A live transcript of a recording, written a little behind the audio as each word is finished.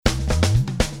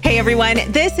everyone.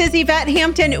 This is Yvette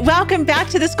Hampton. Welcome back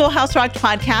to the Schoolhouse Rocked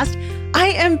podcast. I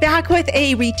am back with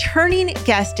a returning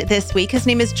guest this week. His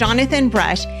name is Jonathan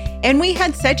Brush, and we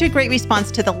had such a great response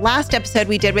to the last episode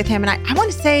we did with him. And I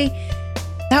want to say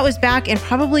that was back in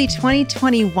probably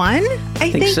 2021,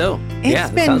 I think. So. Yeah,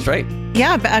 that sounds right.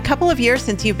 Yeah, a couple of years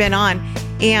since you've been on.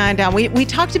 And we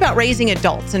talked about raising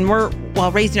adults, and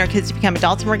raising our kids to become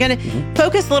adults. And we're going to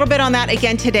focus a little bit on that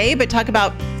again today, but talk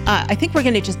about, I think we're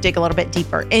going to just dig a little bit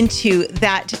deeper into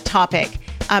that topic.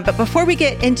 But before we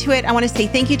get into it, I want to say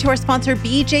thank you to our sponsor,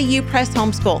 BJU Press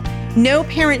Homeschool. No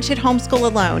parent should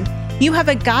homeschool alone. You have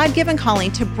a God-given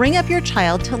calling to bring up your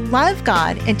child to love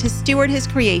God and to steward his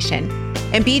creation.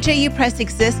 And BJU Press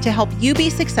exists to help you be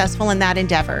successful in that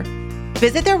endeavor.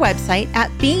 Visit their website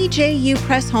at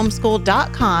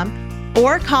bjupresshomeschool.com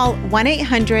or call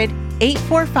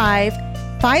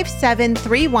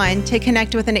 1-800-845-5731 to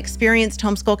connect with an experienced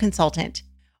homeschool consultant.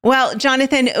 Well,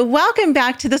 Jonathan, welcome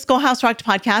back to the Schoolhouse Rocked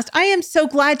podcast. I am so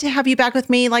glad to have you back with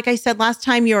me. Like I said last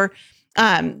time, your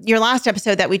last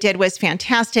episode that we did was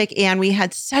fantastic, and we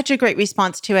had such a great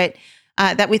response to it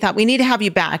that we thought we need to have you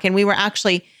back. And we were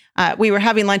actually we were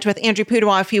having lunch with Andrew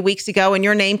Pudewa a few weeks ago, and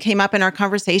your name came up in our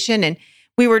conversation, and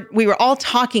we were all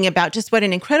talking about just what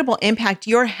an incredible impact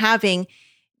you're having,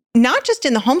 not just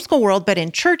in the homeschool world, but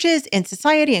in churches, in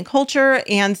society, and culture.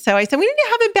 And so I said, we need to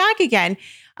have him back again.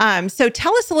 So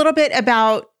tell us a little bit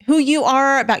about who you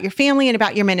are, about your family, and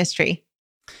about your ministry.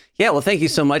 Yeah, well, thank you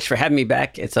so much for having me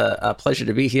back. It's a pleasure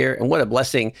to be here. And what a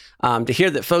blessing to hear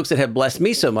that folks that have blessed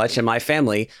me so much and my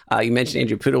family. You mentioned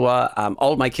Andrew Pudewa.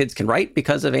 All of my kids can write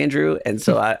because of Andrew. And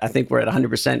so I think we're at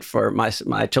 100% for my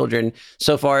children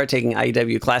so far taking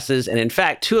IEW classes. And in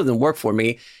fact, 2 of them work for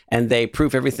me, and they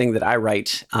proof everything that I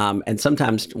write, and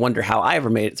sometimes wonder how I ever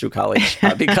made it through college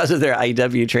because of their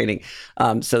IEW training.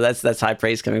 So that's high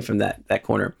praise coming from that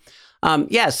corner.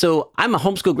 So I'm a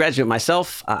homeschool graduate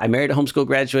myself. I married a homeschool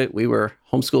graduate. We were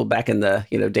homeschooled back in the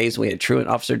days when we had truant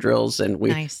officer drills, and we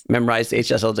memorized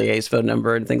HSLDA's phone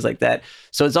number and things like that.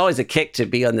 So it's always a kick to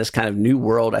be on this kind of new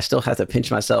world. I still have to pinch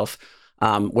myself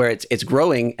where it's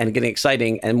growing and getting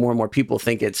exciting, and more people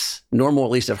think it's normal,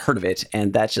 at least have heard of it,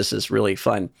 and that just is really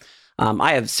fun.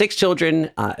 I have 6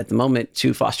 children at the moment,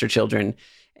 2 foster children,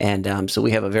 and so we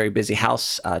have a very busy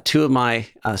house. 2 of my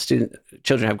student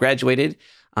children have graduated.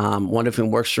 One of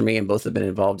whom works for me, and both have been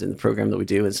involved in the program that we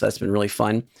do. And so that's been really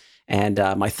fun. And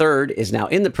my third is now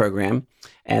in the program.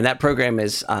 And that program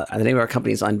is, the name of our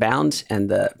company is Unbound. And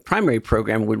the primary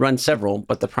program, we run several,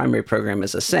 but the primary program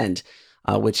is Ascend,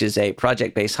 which is a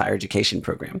project-based higher education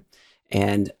program.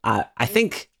 And I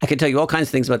think I can tell you all kinds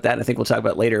of things about that. And I think we'll talk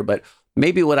about it later. But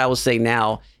maybe what I will say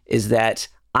now is that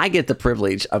I get the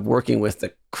privilege of working with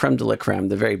the creme de la creme,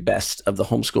 the very best of the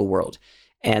homeschool world.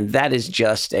 And that is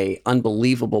just an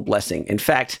unbelievable blessing. In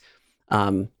fact,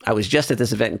 I was just at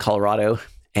this event in Colorado,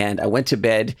 and I went to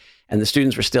bed, and the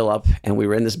students were still up, and we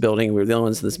were in this building. We were the only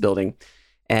ones in this building.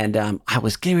 And I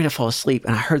was getting ready to fall asleep,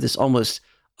 and I heard this almost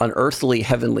unearthly,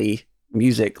 heavenly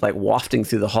music like wafting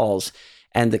through the halls.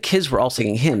 And the kids were all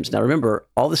singing hymns. Now, remember,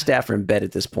 all the staff are in bed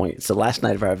at this point. It's the last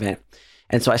night of our event.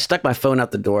 And so I stuck my phone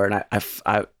out the door, and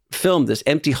I filmed this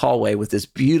empty hallway with this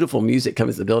beautiful music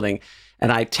coming to the building.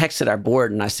 And I texted our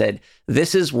board and I said,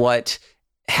 this is what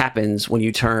happens when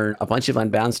you turn a bunch of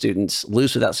Unbound students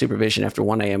loose without supervision after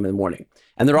 1 a.m. in the morning.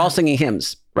 And they're all singing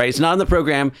hymns, right? It's not in the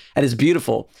program, and it's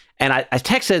beautiful. And I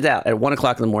texted it out at 1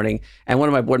 o'clock in the morning, and one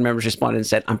of my board members responded and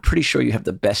said, I'm pretty sure you have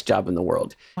the best job in the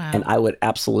world. Wow. And I would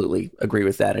absolutely agree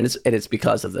with that. And it's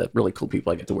because of the really cool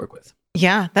people I get to work with.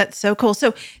 Yeah, that's so cool.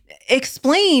 So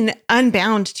explain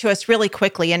Unbound to us really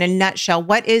quickly in a nutshell.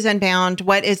 What is Unbound?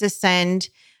 What is Ascend?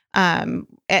 I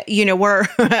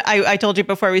told you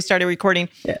before we started recording,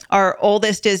 Our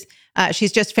oldest is,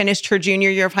 she's just finished her junior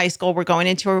year of high school. We're going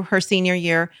into her senior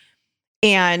year.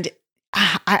 And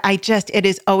it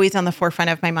is always on the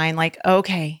forefront of my mind, like,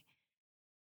 okay,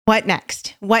 what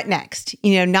next? What next?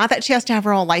 Not that she has to have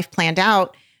her whole life planned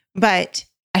out, but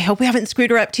I hope we haven't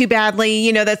screwed her up too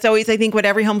badly. That's always, I think, what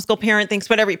every homeschool parent thinks,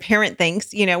 what every parent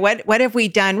thinks. What have we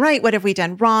done right? What have we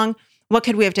done wrong? What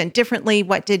could we have done differently?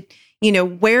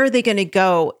 Where are they going to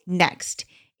go next?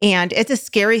 And it's a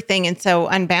scary thing. And so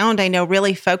Unbound, I know,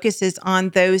 really focuses on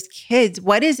those kids.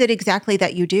 What is it exactly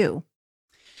that you do?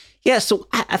 Yeah, so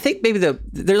I think maybe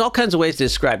there's all kinds of ways to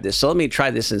describe this. So let me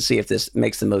try this and see if this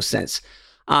makes the most sense.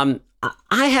 I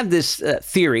have this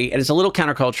theory, and it's a little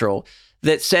countercultural,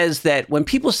 that says that when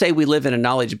people say we live in a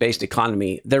knowledge-based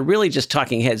economy, they're really just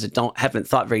talking heads that haven't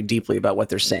thought very deeply about what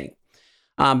they're saying.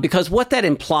 Because what that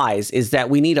implies is that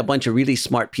we need a bunch of really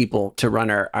smart people to run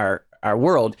our our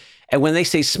world. And when they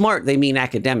say smart, they mean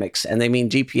academics and they mean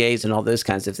GPAs and all those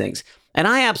kinds of things. And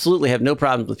I absolutely have no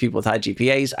problems with people with high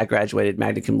GPAs. I graduated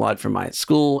magna cum laude from my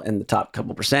school in the top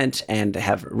couple percent and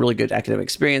have a really good academic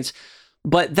experience.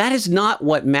 But that is not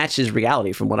what matches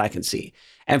reality from what I can see.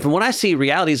 And from what I see,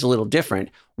 reality is a little different.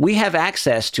 We have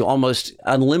access to almost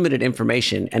unlimited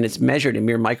information, and it's measured in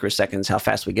mere microseconds how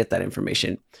fast we get that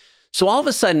information. So all of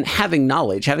a sudden, having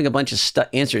knowledge, having a bunch of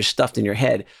answers stuffed in your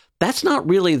head, that's not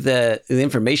really the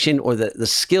information or the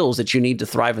skills that you need to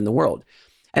thrive in the world.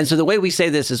 And so the way we say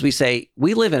this is we say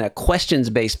we live in a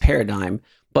questions-based paradigm,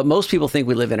 but most people think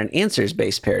we live in an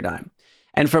answers-based paradigm.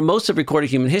 And for most of recorded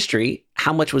human history,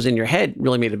 how much was in your head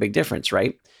really made a big difference,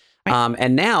 right?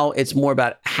 And now it's more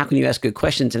about how can you ask good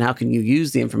questions and how can you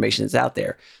use the information that's out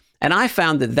there. And I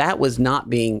found that was not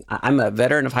being, I'm a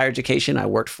veteran of higher education. I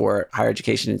worked for a higher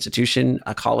education institution,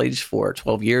 a college for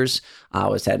 12 years. I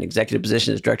had an executive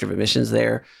position as director of admissions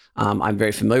there. I'm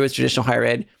very familiar with traditional higher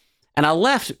ed. And I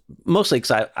left mostly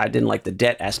because I didn't like the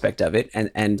debt aspect of it.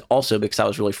 And also because I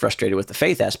was really frustrated with the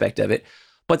faith aspect of it.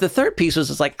 But the third piece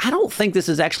was I don't think this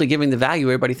is actually giving the value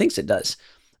everybody thinks it does.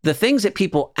 The things that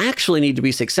people actually need to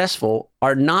be successful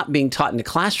are not being taught in the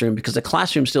classroom because the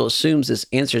classroom still assumes this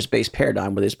answers-based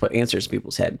paradigm where they just put answers in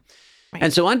people's head. Right.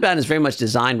 And so Unbound is very much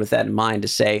designed with that in mind to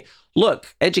say,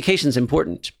 look, education is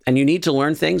important and you need to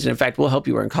learn things. And in fact, we'll help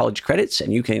you earn college credits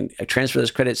and you can transfer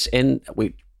those credits in.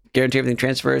 We guarantee everything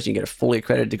transfers. You get a fully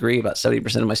accredited degree. About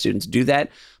 70% of my students do that.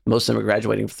 Most of them are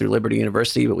graduating through Liberty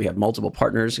University, but we have multiple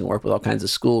partners and work with all kinds of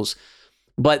schools.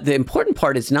 But the important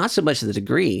part is not so much the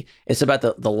degree, it's about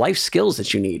the life skills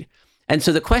that you need. And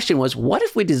so the question was, what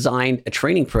if we designed a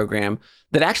training program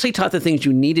that actually taught the things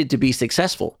you needed to be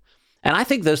successful? And I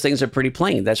think those things are pretty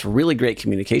plain. That's really great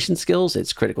communication skills.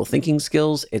 It's critical thinking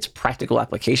skills. It's practical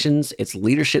applications. It's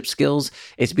leadership skills.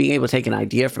 It's being able to take an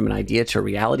idea from an idea to a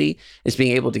reality. It's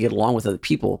being able to get along with other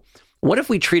people. What if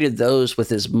we treated those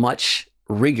with as much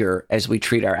rigor as we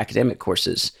treat our academic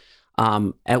courses?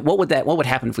 And what would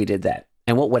happen if we did that?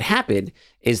 And what would happen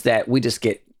is that we just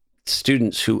get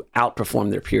students who outperform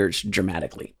their peers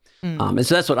dramatically. And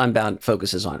so that's what Unbound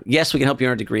focuses on. Yes, we can help you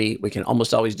earn a degree. We can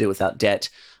almost always do it without debt.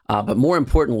 But more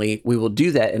importantly, we will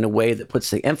do that in a way that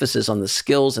puts the emphasis on the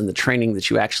skills and the training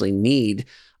that you actually need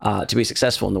to be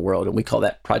successful in the world. And we call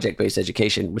that project-based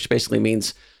education, which basically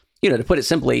means, to put it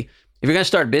simply, if you're going to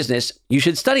start a business, you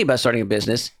should study about starting a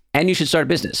business and you should start a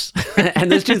business.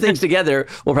 And those two things together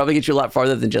will probably get you a lot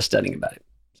farther than just studying about it.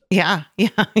 Yeah,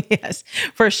 yes,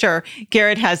 for sure.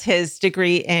 Garrett has his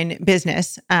degree in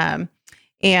business,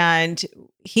 and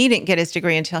he didn't get his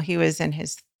degree until he was in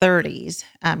his 30s.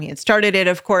 He had started it,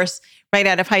 of course, right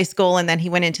out of high school, and then he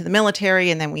went into the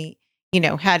military, and then we,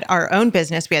 had our own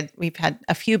business. We've had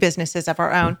a few businesses of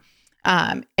our own,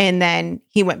 and then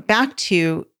he went back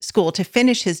to school to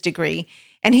finish his degree,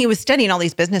 and he was studying all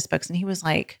these business books, and he was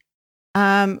like,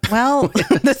 "Well,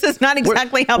 this is not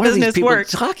exactly how business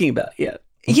works." Talking about, yeah.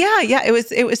 Yeah.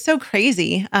 It was so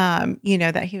crazy,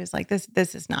 that he was like, this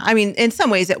is not, I mean, in some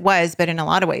ways it was, but in a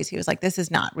lot of ways he was like, this is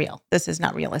not real. This is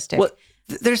not realistic. Well,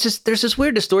 there's this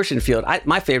weird distortion field.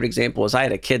 My favorite example is I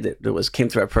had a kid that came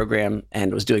through our program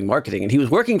and was doing marketing and he was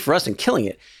working for us and killing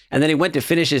it. And then he went to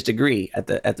finish his degree at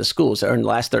the school, so earned the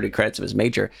last 30 credits of his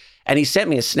major. And he sent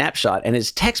me a snapshot and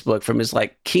his textbook from his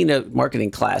keynote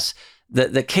marketing class.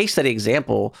 The case study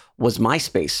example was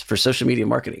MySpace for social media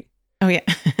marketing. Oh, yeah.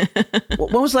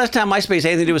 When was the last time MySpace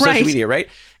had anything to do with social media, right?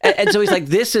 And so he's like,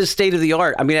 this is state of the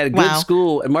art. I mean, at a good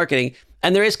school in marketing.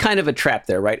 And there is kind of a trap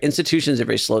there, right? Institutions are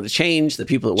very slow to change. The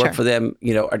people that work for them,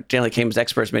 generally came as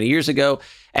experts many years ago.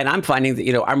 And I'm finding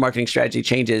that, our marketing strategy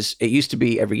changes. It used to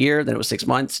be every year, then it was 6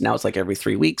 months. Now it's like every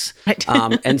 3 weeks. Right.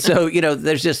 And so,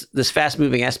 there's just this fast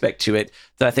moving aspect to it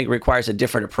that I think requires a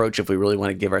different approach if we really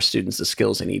want to give our students the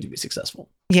skills they need to be successful.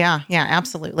 Yeah,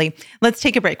 absolutely. Let's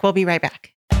take a break. We'll be right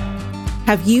back.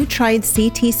 Have you tried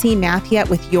CTC Math yet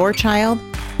with your child?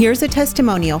 Here's a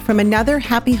testimonial from another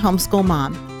happy homeschool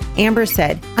mom. Amber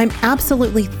said, "I'm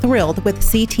absolutely thrilled with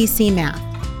CTC Math.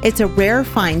 It's a rare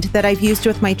find that I've used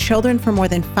with my children for more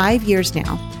than 5 years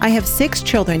now. I have 6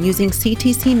 children using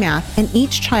CTC Math, and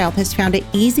each child has found it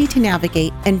easy to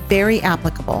navigate and very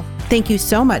applicable. Thank you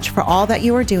so much for all that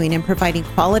you are doing in providing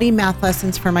quality math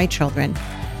lessons for my children."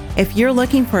 If you're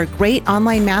looking for a great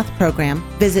online math program,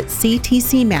 visit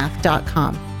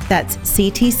ctcmath.com. That's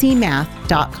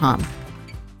ctcmath.com.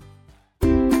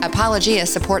 Apologia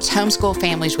supports homeschool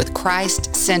families with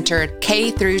Christ-centered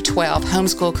K-12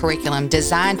 homeschool curriculum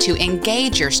designed to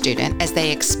engage your student as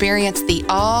they experience the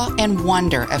awe and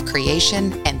wonder of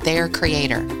creation and their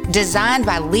creator. Designed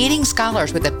by leading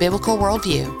scholars with a biblical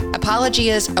worldview,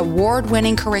 Apologia's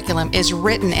award-winning curriculum is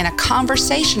written in a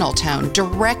conversational tone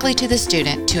directly to the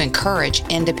student to encourage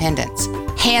independence.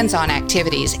 Hands-on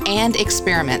activities and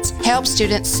experiments help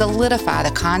students solidify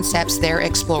the concepts they're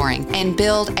exploring and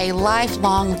build a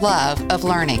lifelong love of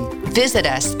learning. Visit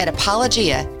us at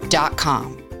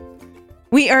apologia.com.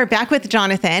 We are back with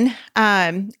Jonathan.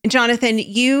 Jonathan,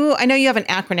 I know you have an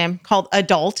acronym called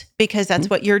ADULT, because that's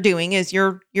what you're doing is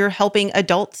you're helping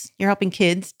adults, you're helping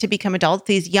kids to become adults,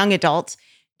 these young adults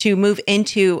to move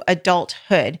into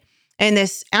adulthood. And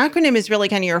this acronym is really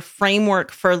kind of your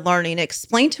framework for learning.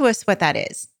 Explain to us what that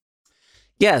is.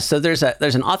 Yeah, so there's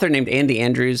an author named Andy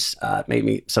Andrews.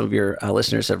 Maybe some of your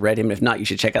listeners have read him. If not, you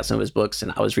should check out some of his books.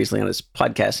 And I was recently on his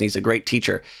podcast, and he's a great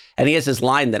teacher. And he has this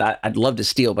line that I'd love to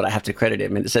steal, but I have to credit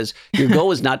him. And it says, "Your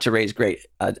goal is not to raise great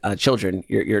children.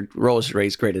 Your role is to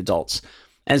raise great adults."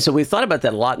 And so we thought about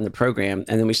that a lot in the program.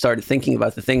 And then we started thinking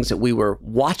about the things that we were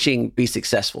watching be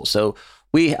successful. So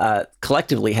we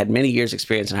collectively had many years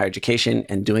experience in higher education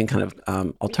and doing kind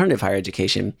of alternative higher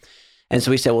education. And so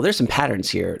we said, well, there's some patterns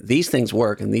here. These things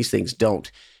work and these things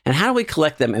don't. And how do we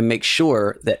collect them and make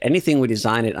sure that anything we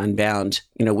design at Unbound,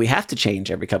 we have to change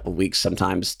every couple of weeks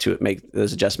sometimes to make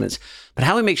those adjustments, but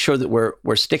how do we make sure that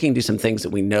we're sticking to some things that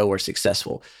we know are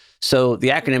successful? So the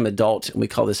acronym ADULT, and we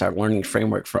call this our learning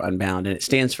framework for Unbound, and it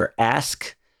stands for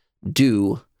ask,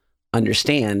 do,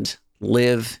 understand,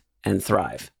 live, and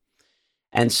thrive.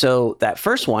 And so that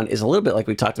first one is a little bit like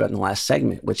we talked about in the last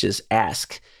segment, which is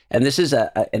ask. And this is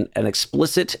an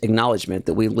explicit acknowledgement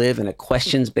that we live in a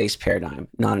questions-based paradigm,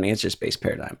 not an answers-based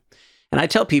paradigm. And I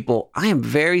tell people, I am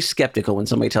very skeptical when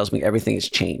somebody tells me everything has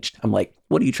changed. I'm like,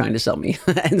 what are you trying to sell me?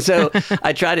 And so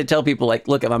I try to tell people, like,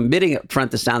 look, if I'm admitting up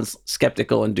front, this sounds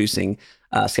skeptic-inducing,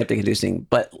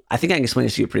 but I think I can explain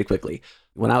this to you pretty quickly.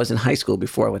 When I was in high school,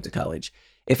 before I went to college,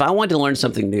 if I wanted to learn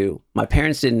something new, my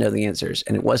parents didn't know the answers,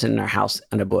 and it wasn't in our house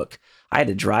in a book. I had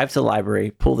to drive to the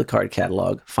library, pull the card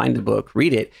catalog, find the book,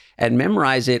 read it, and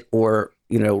memorize it or,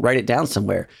 write it down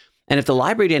somewhere. And if the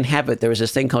library didn't have it, there was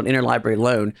this thing called interlibrary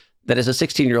loan that as a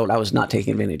 16-year-old, I was not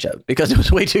taking advantage of because it was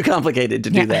way too complicated to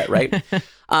do that, right?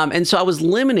 And so I was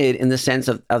limited in the sense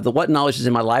of what knowledge is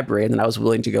in my library and that I was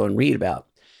willing to go and read about.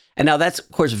 And now that's, of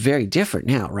course, very different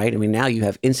now, right? I mean, now you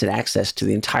have instant access to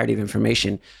the entirety of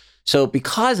information. So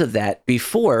because of that,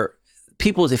 before,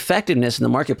 people's effectiveness in the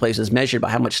marketplace is measured by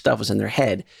how much stuff was in their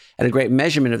head. And a great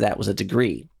measurement of that was a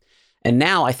degree. And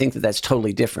now I think that that's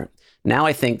totally different. Now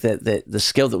I think that the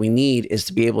skill that we need is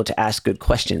to be able to ask good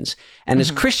questions. And as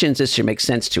Christians, this should make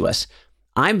sense to us.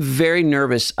 I'm very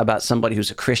nervous about somebody who's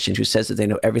a Christian who says that they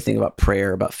know everything about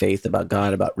prayer, about faith, about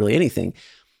God, about really anything.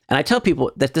 And I tell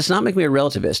people that does not make me a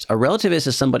relativist. A relativist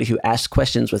is somebody who asks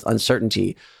questions with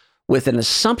uncertainty, with an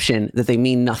assumption that they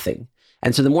mean nothing.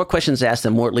 And so the more questions asked,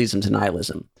 the more it leads them to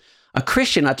nihilism. A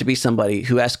Christian ought to be somebody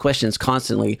who asks questions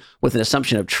constantly with an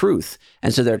assumption of truth.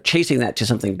 And so they're chasing that to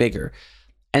something bigger.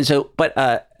 And so, but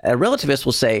a relativist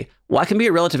will say, well, I can be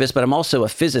a relativist, but I'm also a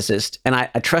physicist. And I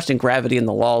trust in gravity and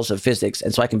the laws of physics.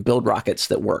 And so I can build rockets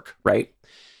that work, right?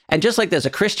 And just like as a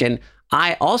Christian,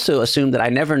 I also assume that I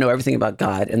never know everything about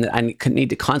God and that I need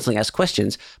to constantly ask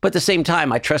questions. But at the same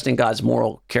time, I trust in God's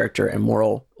moral character and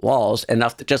moral laws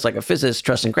enough that just like a physicist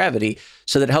trusts in gravity,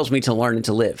 so that it helps me to learn and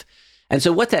to live. And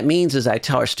so what that means is I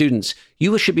tell our students,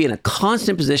 you should be in a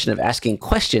constant position of asking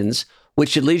questions, which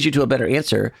should lead you to a better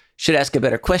answer, should ask a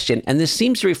better question. And this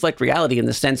seems to reflect reality in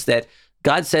the sense that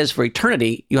God says for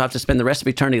eternity, you have to spend the rest of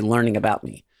eternity learning about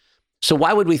me. So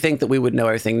why would we think that we would know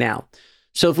everything now?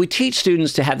 So if we teach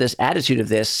students to have this attitude of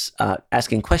this,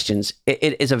 asking questions,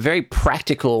 it is a very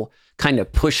practical kind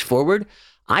of push forward.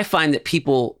 I find that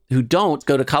people who don't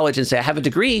go to college and say, I have a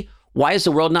degree, why is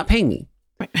the world not paying me?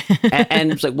 Right. and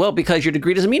it's like, well, because your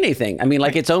degree doesn't mean anything. I mean,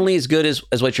 like, it's only as good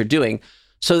as what you're doing.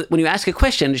 So when you ask a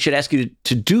question, it should ask you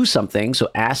to do something. So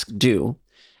ask, do.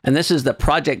 And this is the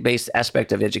project-based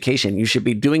aspect of education. You should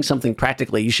be doing something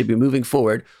practically. You should be moving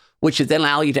forward, which should then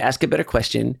allow you to ask a better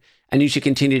question. And you should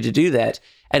continue to do that.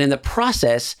 And in the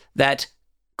process, that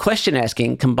question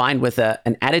asking combined with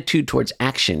an attitude towards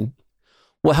action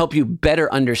will help you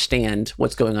better understand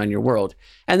what's going on in your world.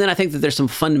 And then I think that there's some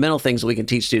fundamental things that we can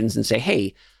teach students and say,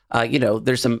 hey,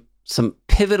 there's some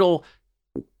pivotal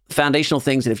foundational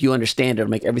things that if you understand, it'll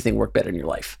make everything work better in your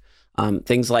life.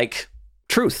 Things like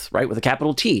truth, right, with a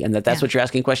capital T, and that's what you're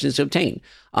asking questions to obtain.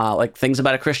 Like things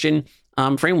about a Christian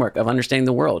framework of understanding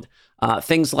the world.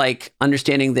 Things like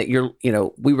understanding that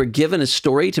we were given a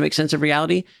story to make sense of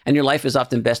reality, and your life is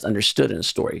often best understood in a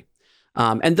story.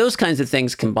 And those kinds of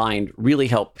things combined really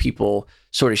help people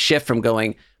sort of shift from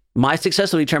going, my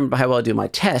success will be determined by how well I do my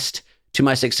test, to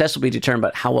my success will be determined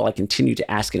by how well I continue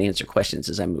to ask and answer questions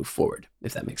as I move forward,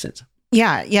 if that makes sense.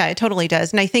 Yeah, it totally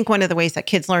does. And I think one of the ways that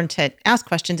kids learn to ask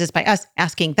questions is by us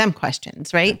asking them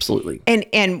questions, right? Absolutely.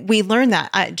 And we learned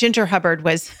that. Ginger Hubbard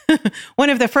was one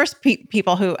of the first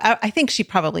people who, I think she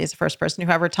probably is the first person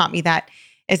who ever taught me that,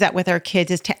 is that with our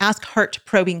kids is to ask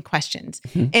heart-probing questions.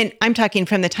 Mm-hmm. And I'm talking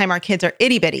from the time our kids are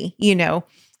itty-bitty,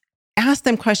 ask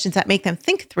them questions that make them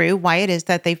think through why it is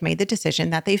that they've made the decision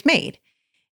that they've made.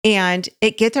 And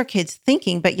it gets our kids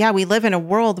thinking. But yeah, we live in a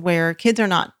world where kids are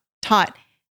not taught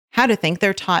how to think,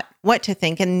 they're taught what to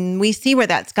think. And we see where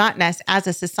that's gotten us as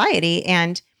a society.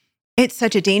 And it's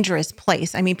such a dangerous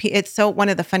place. I mean, it's so, one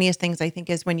of the funniest things I think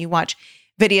is when you watch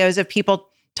videos of people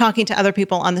talking to other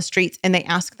people on the streets and they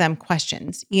ask them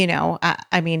questions,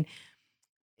 I mean,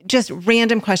 just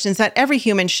random questions that every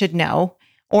human should know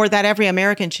or that every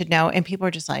American should know. And people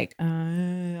are just like,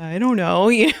 I don't know.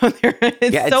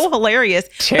 It's so hilarious,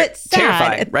 but sad.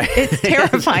 Terrifying, right? It's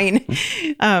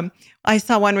terrifying. I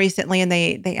saw one recently, and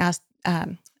they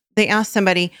asked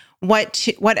somebody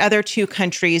what other two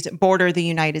countries border the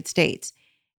United States,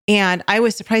 and I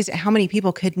was surprised at how many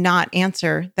people could not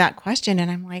answer that question. And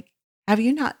I'm like, have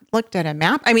you not looked at a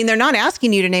map? I mean, they're not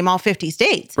asking you to name all 50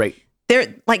 states, right?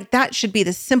 They're like, that should be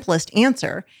the simplest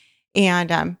answer.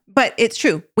 And but it's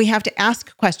true. We have to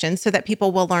ask questions so that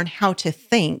people will learn how to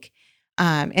think.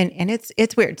 And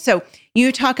it's weird. So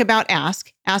you talk about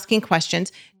asking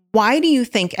questions. Why do you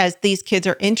think as these kids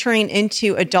are entering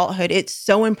into adulthood, it's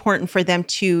so important for them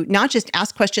to not just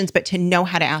ask questions, but to know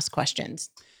how to ask questions?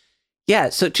 Yeah.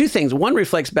 So two things. One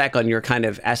reflects back on your kind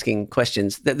of asking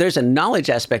questions. There's a knowledge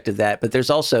aspect of that, but there's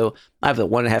also, I have a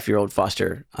 1.5-year-old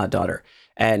foster daughter.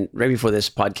 And right before this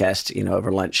podcast,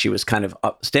 over lunch, she was kind of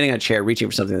standing on a chair, reaching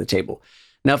for something on the table.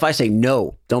 Now, if I say,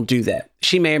 no, don't do that,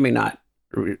 she may or may not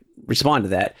respond to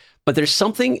that. But there's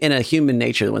something in a human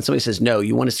nature that when somebody says no,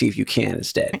 you want to see if you can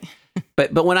instead.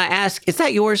 But when I ask, is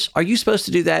that yours? Are you supposed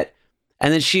to do that?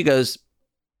 And then she goes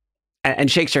and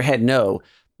shakes her head no.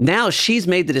 Now she's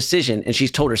made the decision and she's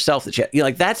told herself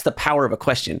that that's the power of a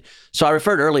question. So I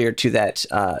referred earlier to that,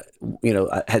 I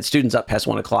had students up past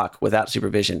 1:00 without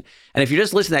supervision. And if you're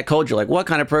just listening to that code, you're like, what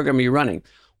kind of program are you running?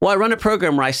 Well, I run a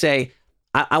program where I say,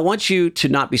 I want you to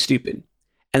not be stupid.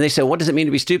 And they said, what does it mean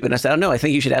to be stupid? And I said, oh, no, I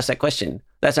think you should ask that question.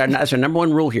 That's our number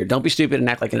one rule here. Don't be stupid and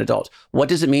act like an adult. What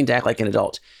does it mean to act like an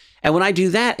adult? And when I do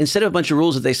that, instead of a bunch of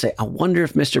rules that they say, I wonder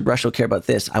if Mr. Brush will care about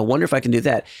this. I wonder if I can do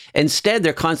that. Instead,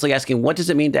 they're constantly asking, what does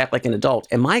it mean to act like an adult?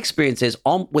 And my experience is,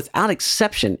 without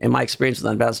exception, in my experience with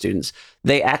Unbound students,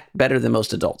 they act better than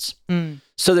most adults.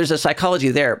 So there's a psychology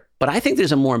there. But I think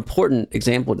there's a more important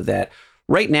example to that.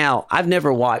 Right now, I've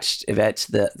never watched, Yvette,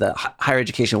 the higher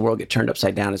education world get turned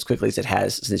upside down as quickly as it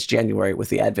has since January with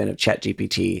the advent of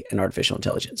ChatGPT and artificial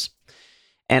intelligence.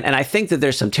 And I think that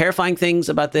there's some terrifying things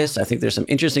about this. I think there's some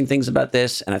interesting things about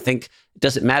this. And I think it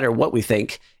doesn't matter what we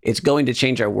think, it's going to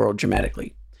change our world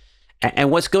dramatically.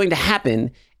 And what's going to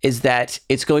happen is that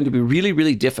it's going to be really,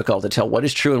 really difficult to tell what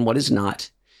is true and what is not.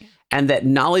 And that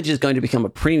knowledge is going to become a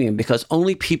premium because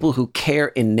only people who care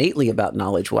innately about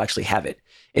knowledge will actually have it.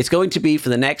 It's going to be, for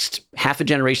the next half a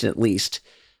generation at least,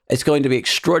 it's going to be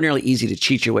extraordinarily easy to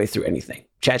cheat your way through anything.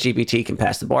 ChatGPT can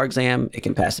pass the bar exam. It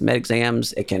can pass the med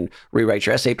exams. It can rewrite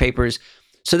your essay papers.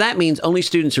 So that means only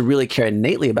students who really care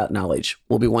innately about knowledge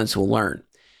will be ones who will learn.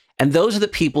 And those are the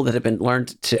people that have been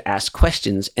learned to ask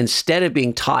questions instead of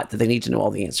being taught that they need to know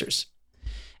all the answers.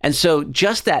 And so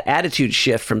just that attitude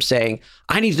shift from saying,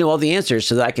 I need to know all the answers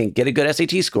so that I can get a good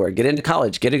SAT score, get into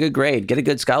college, get a good grade, get a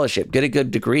good scholarship, get a good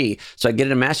degree, so I get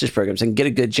into master's programs and get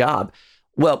a good job.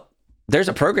 Well, there's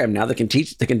a program now that can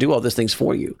teach, that can do all those things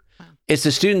for you. Wow. It's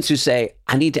the students who say,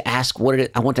 I need to ask what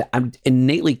it is. I'm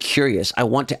innately curious. I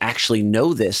want to actually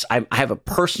know this. I have a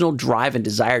personal drive and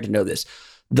desire to know this.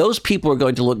 Those people are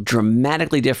going to look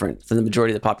dramatically different than the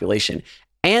majority of the population.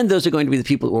 And those are going to be the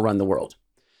people that will run the world.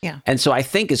 Yeah. And so I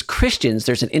think as Christians,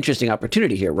 there's an interesting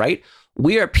opportunity here, right?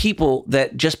 We are people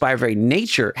that just by our very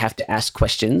nature have to ask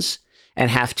questions and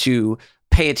have to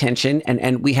pay attention.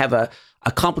 And we have a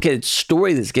complicated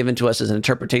story that's given to us as an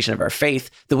interpretation of our faith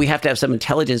that we have to have some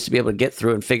intelligence to be able to get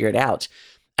through and figure it out.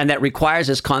 And that requires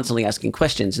us constantly asking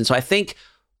questions. And so I think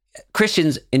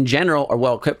Christians in general are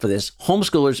well equipped for this.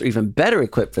 Homeschoolers are even better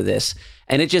equipped for this.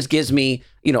 And it just gives me,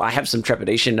 I have some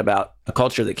trepidation about a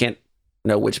culture that can't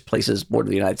know which places border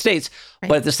the United States. Right.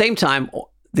 But at the same time,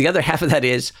 the other half of that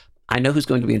is, I know who's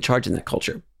going to be in charge in that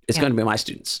culture. It's going to be my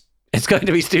students. It's going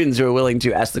to be students who are willing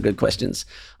to ask the good questions.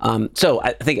 So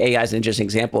I think AI is an interesting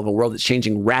example of a world that's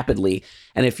changing rapidly.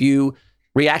 And if you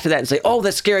react to that and say, oh,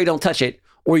 that's scary, don't touch it,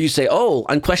 or you say, oh,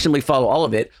 unquestionably follow all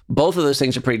of it, both of those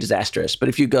things are pretty disastrous. But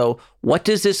if you go, what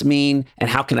does this mean and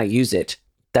how can I use it?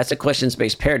 That's a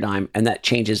questions-based paradigm, and that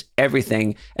changes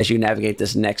everything as you navigate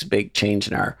this next big change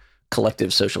in our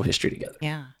collective social history together.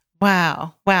 Yeah.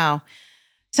 Wow.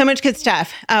 So much good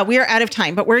stuff. We are out of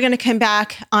time, but we're going to come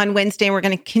back on Wednesday. We're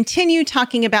going to continue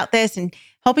talking about this and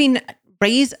helping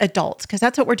raise adults, because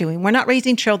that's what we're doing. We're not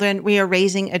raising children. We are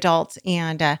raising adults.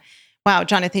 And wow,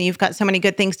 Jonathan, you've got so many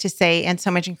good things to say and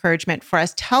so much encouragement for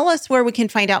us. Tell us where we can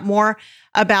find out more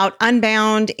about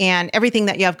Unbound and everything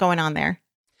that you have going on there.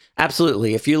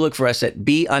 Absolutely. If you look for us at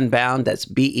Be Unbound, that's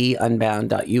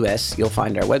beunbound.us, you'll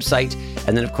find our website.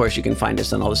 And then, of course, you can find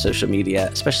us on all the social media,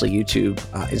 especially YouTube,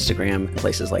 Instagram, and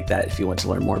places like that if you want to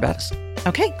learn more about us.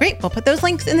 Okay, great. We'll put those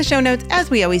links in the show notes, as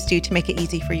we always do, to make it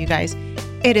easy for you guys.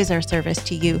 It is our service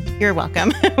to you. You're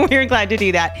welcome. We're glad to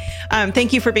do that.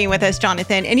 Thank you for being with us,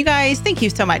 Jonathan. And you guys, thank you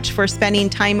so much for spending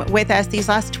time with us these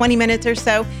last 20 minutes or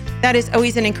so. That is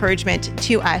always an encouragement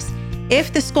to us.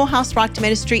 If the Schoolhouse Rocked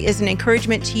ministry is an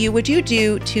encouragement to you, would you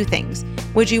do two things?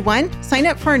 Would you, one, sign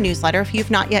up for our newsletter if you've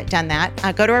not yet done that?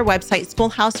 Go to our website,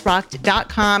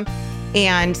 schoolhouserocked.com,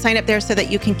 and sign up there so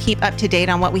that you can keep up to date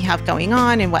on what we have going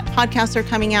on and what podcasts are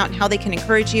coming out and how they can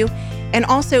encourage you. And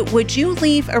also, would you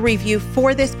leave a review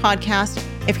for this podcast?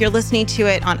 If you're listening to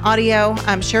it on audio,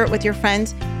 share it with your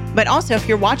friends. But also, if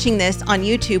you're watching this on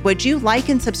YouTube, would you like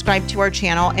and subscribe to our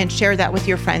channel and share that with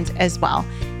your friends as well?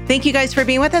 Thank you guys for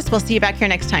being with us. We'll see you back here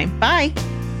next time. Bye.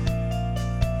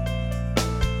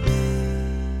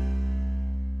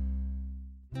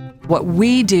 What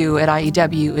we do at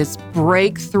IEW is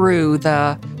break through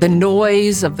the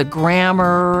noise of the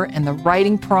grammar and the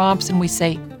writing prompts, and we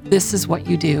say, this is what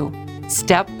you do,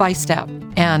 step by step.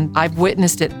 And I've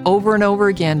witnessed it over and over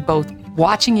again, both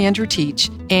watching Andrew teach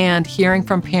and hearing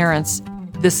from parents,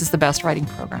 this is the best writing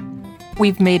program.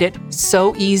 We've made it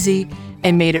so easy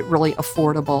and made it really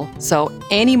affordable. So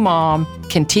any mom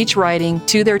can teach writing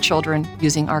to their children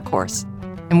using our course,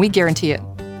 and we guarantee it.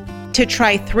 To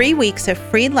try 3 weeks of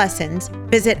free lessons,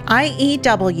 visit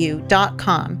IEW.com.